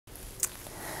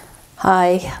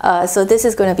Hi, so this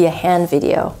is going to be a hand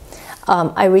video.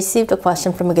 I received a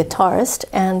question from a guitarist,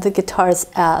 and the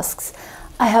guitarist asks,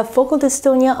 I have focal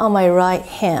dystonia on my right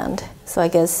hand, so I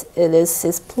guess it is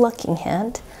his plucking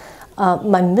hand.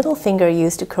 My middle finger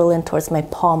used to curl in towards my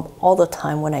palm all the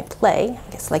time when I play, I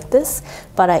guess like this,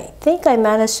 but I think I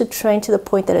managed to train to the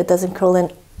point that it doesn't curl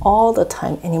in all the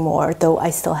time anymore, though I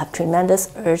still have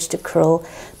tremendous urge to curl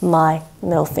my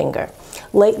middle finger.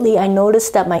 Lately, I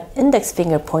noticed that my index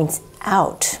finger points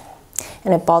out,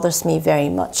 and it bothers me very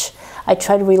much. I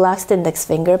try to relax the index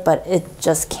finger, but it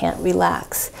just can't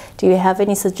relax. Do you have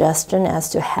any suggestion as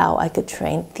to how I could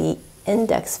train the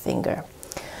index finger?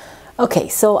 Okay,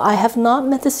 so I have not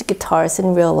met this guitarist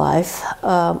in real life,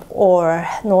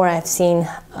 nor I've seen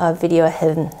a video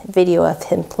of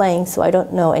him playing, so I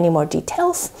don't know any more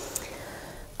details.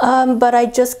 But I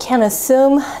just can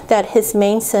assume that his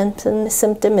main symptom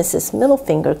is his middle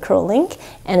finger curling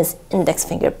and his index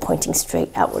finger pointing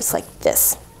straight outwards like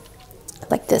this.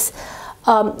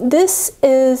 This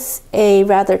is a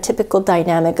rather typical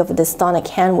dynamic of a dystonic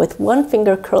hand, with one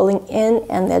finger curling in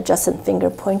and the adjacent finger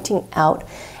pointing out.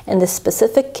 In this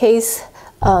specific case,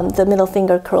 the middle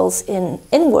finger curls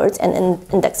inwards and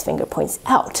index finger points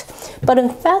out. But in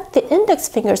fact, the index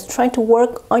finger is trying to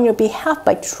work on your behalf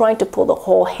by trying to pull the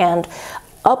whole hand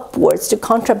upwards to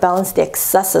counterbalance the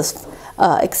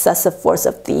excessive force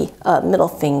of the middle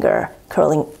finger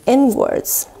curling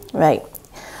inwards, right?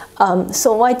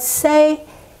 So I'd say,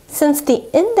 since the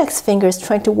index finger is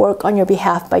trying to work on your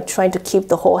behalf by trying to keep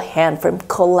the whole hand from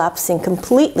collapsing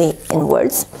completely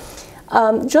inwards,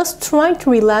 just trying to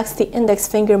relax the index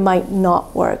finger might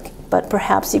not work, but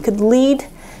perhaps you could lead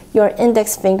your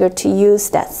index finger to use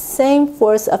that same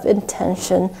force of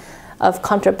intention of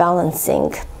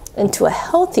counterbalancing into a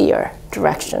healthier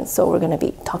direction. So we're going to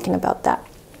be talking about that.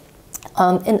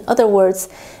 In other words,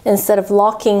 instead of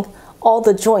locking all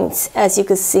the joints, as you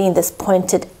could see in this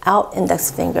pointed out index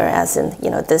finger, as in,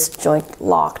 this joint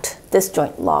locked, this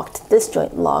joint locked, this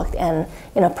joint locked, and,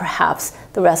 perhaps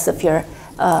the rest of your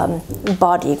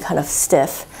body kind of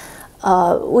stiff.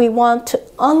 We want to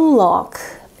unlock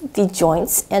the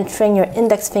joints and train your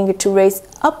index finger to raise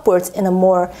upwards in a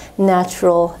more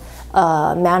natural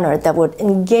manner that would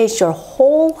engage your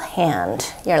whole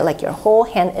hand, like your whole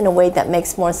hand, in a way that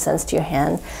makes more sense to your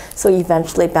hand, so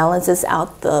eventually balances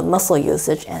out the muscle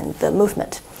usage and the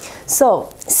movement.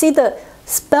 So, see, the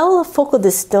spell of focal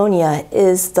dystonia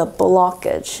is the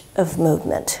blockage of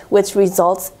movement, which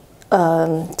results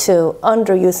to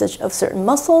underusage of certain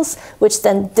muscles, which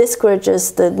then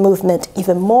discourages the movement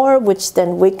even more, which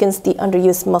then weakens the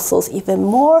underused muscles even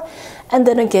more. And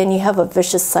then again, you have a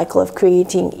vicious cycle of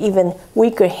creating even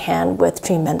weaker hand with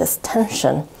tremendous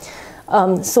tension.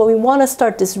 So we want to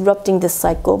start disrupting this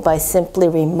cycle by simply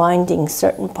reminding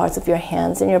certain parts of your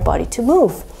hands and your body to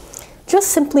move. Just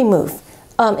simply move.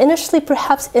 Initially,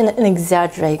 perhaps in an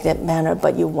exaggerated manner,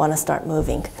 but you want to start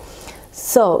moving.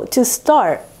 So to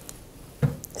start,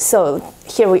 so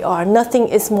here we are. Nothing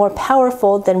is more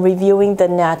powerful than reviewing the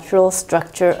natural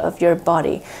structure of your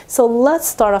body. So let's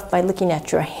start off by looking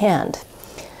at your hand.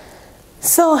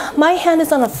 So my hand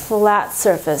is on a flat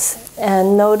surface,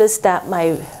 and notice that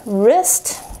my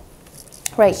wrist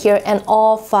right here and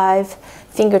all 5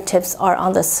 fingertips are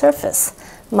on the surface.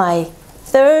 My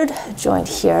third joint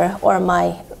here, or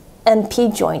my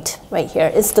MP joint right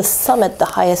here, is the summit, the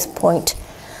highest point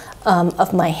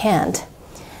of my hand.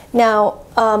 Now,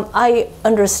 I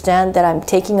understand that I'm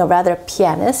taking a rather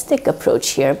pianistic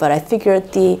approach here, but I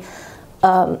figured the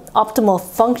optimal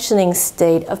functioning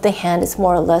state of the hand is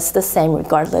more or less the same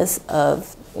regardless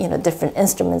of different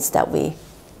instruments that we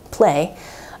play.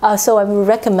 So I would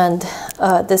recommend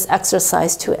this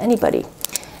exercise to anybody.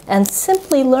 And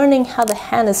simply learning how the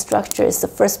hand is structured is the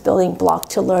first building block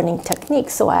to learning technique.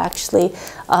 So I actually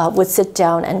would sit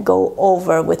down and go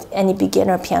over with any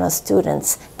beginner piano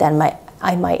students that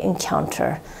I might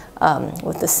encounter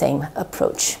with the same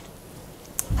approach.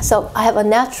 So I have a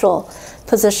natural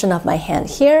position of my hand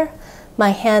here. My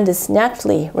hand is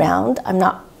naturally round. I'm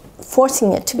not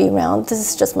forcing it to be round. This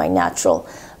is just my natural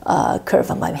curve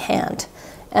of my hand.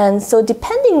 And so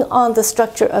depending on the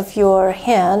structure of your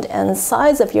hand and the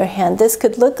size of your hand, this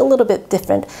could look a little bit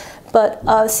different.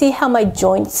 But see how my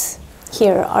joints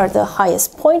here are the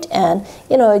highest point, and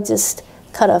it just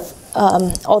kind of,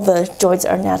 all the joints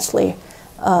are naturally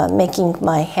making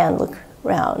my hand look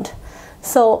round.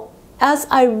 So as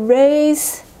I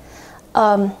raise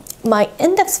my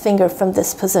index finger from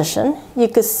this position, you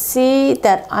could see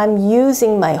that I'm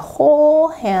using my whole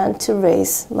hand to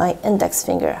raise my index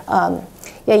finger.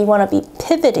 Yeah, you want to be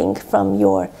pivoting from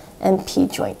your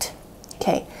MP joint.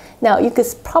 Okay, Now you could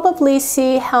probably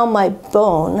see how my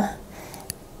bone,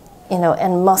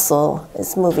 and muscle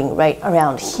is moving right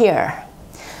around here.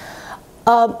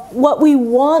 What we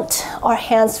want our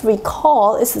hands to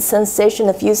recall is the sensation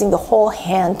of using the whole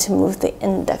hand to move the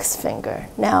index finger.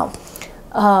 Now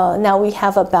we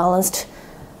have a balanced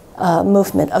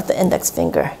movement of the index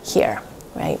finger here,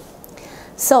 right?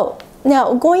 So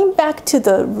now going back to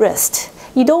the wrist,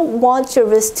 you don't want your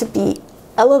wrist to be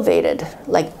elevated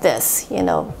like this,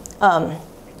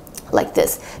 like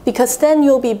this, because then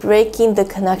you'll be breaking the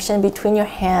connection between your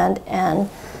hand and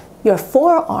your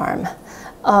forearm.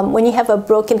 When you have a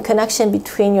broken connection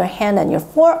between your hand and your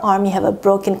forearm, you have a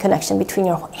broken connection between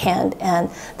your hand and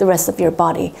the rest of your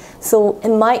body. So it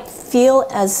might feel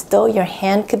as though your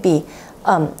hand could be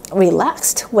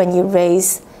relaxed when you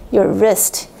raise your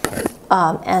wrist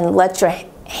and let your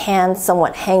hand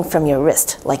somewhat hang from your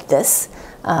wrist like this.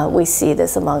 We see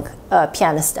this among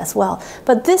pianists as well.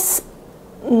 But this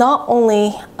not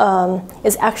only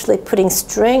is actually putting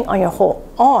strain on your whole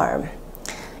arm,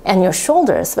 and your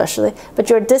shoulder especially, but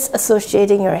you're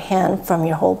disassociating your hand from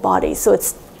your whole body. So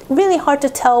it's really hard to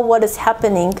tell what is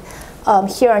happening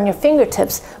here on your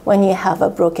fingertips when you have a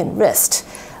broken wrist.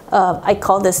 I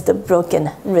call this the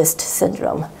broken wrist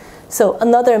syndrome. So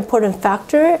another important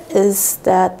factor is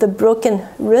that the broken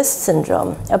wrist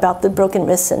syndrome,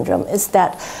 is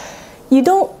that you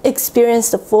don't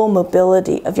experience the full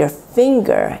mobility of your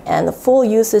finger and the full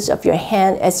usage of your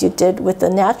hand as you did with the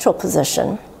natural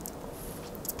position.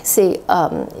 See,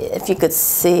 if you could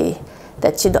see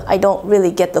that I don't really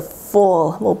get the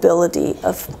full mobility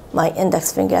of my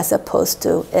index finger as opposed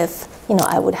to if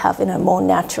I would have in a more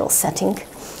natural setting.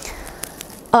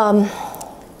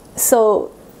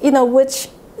 Which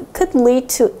could lead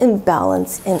to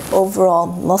imbalance in overall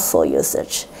muscle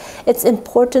usage. It's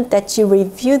important that you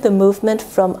review the movement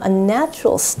from a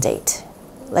natural state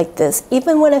like this,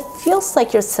 even when it feels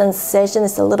like your sensation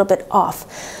is a little bit off.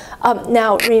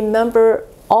 Now remember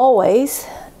always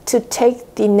to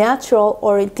take the natural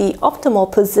or the optimal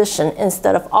position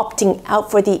instead of opting out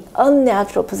for the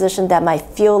unnatural position that might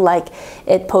feel like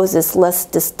it poses less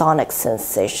dystonic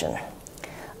sensation.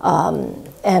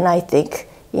 And I think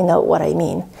you know what I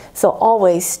mean. So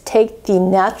always take the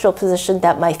natural position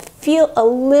that might feel a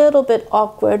little bit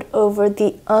awkward over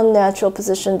the unnatural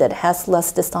position that has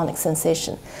less dystonic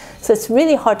sensation. So it's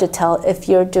really hard to tell if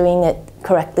you're doing it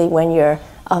correctly when you're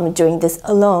doing this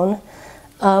alone.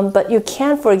 But you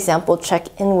can, for example, check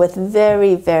in with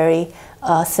very, very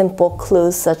simple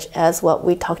clues such as what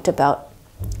we talked about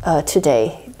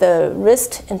today. The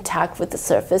wrist intact with the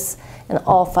surface and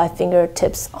all 5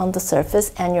 fingertips on the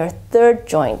surface, and your third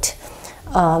joint,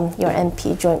 your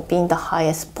MP joint being the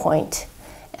highest point,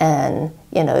 and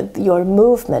your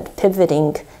movement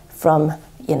pivoting from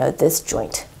this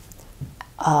joint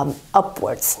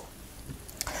upwards.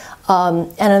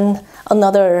 And then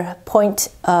another point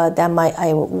that I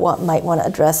might want to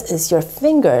address is your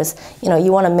fingers.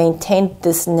 You want to maintain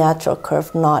this natural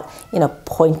curve, not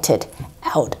pointed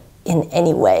out in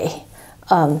any way.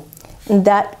 In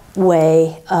that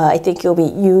way, I think you'll be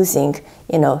using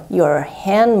your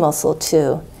hand muscle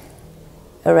to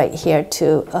right here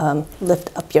to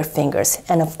lift up your fingers.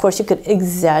 And of course, you could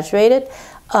exaggerate it.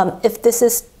 If this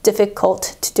is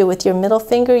difficult to do with your middle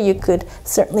finger, you could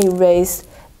certainly raise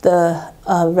the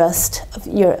rest of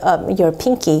your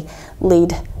pinky,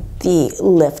 lead the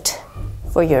lift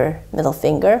for your middle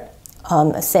finger.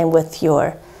 Same with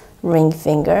your ring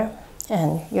finger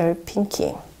and your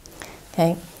pinky.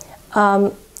 Okay.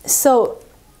 So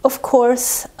of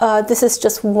course, this is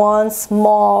just one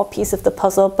small piece of the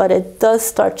puzzle, but it does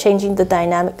start changing the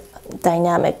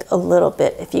dynamic a little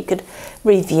bit if you could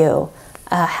review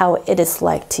how it is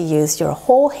like to use your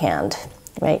whole hand,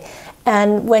 right?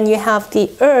 And when you have the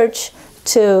urge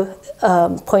to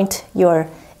point your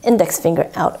index finger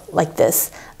out like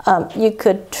this, you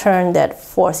could turn that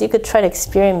force. You could try to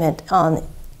experiment on,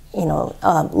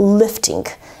 lifting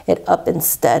it up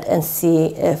instead and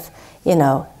see if,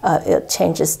 it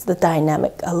changes the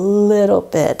dynamic a little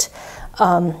bit.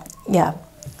 Yeah,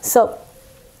 so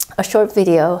a short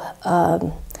video,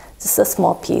 just a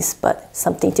small piece, but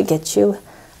something to get you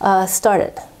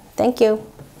started. Thank you.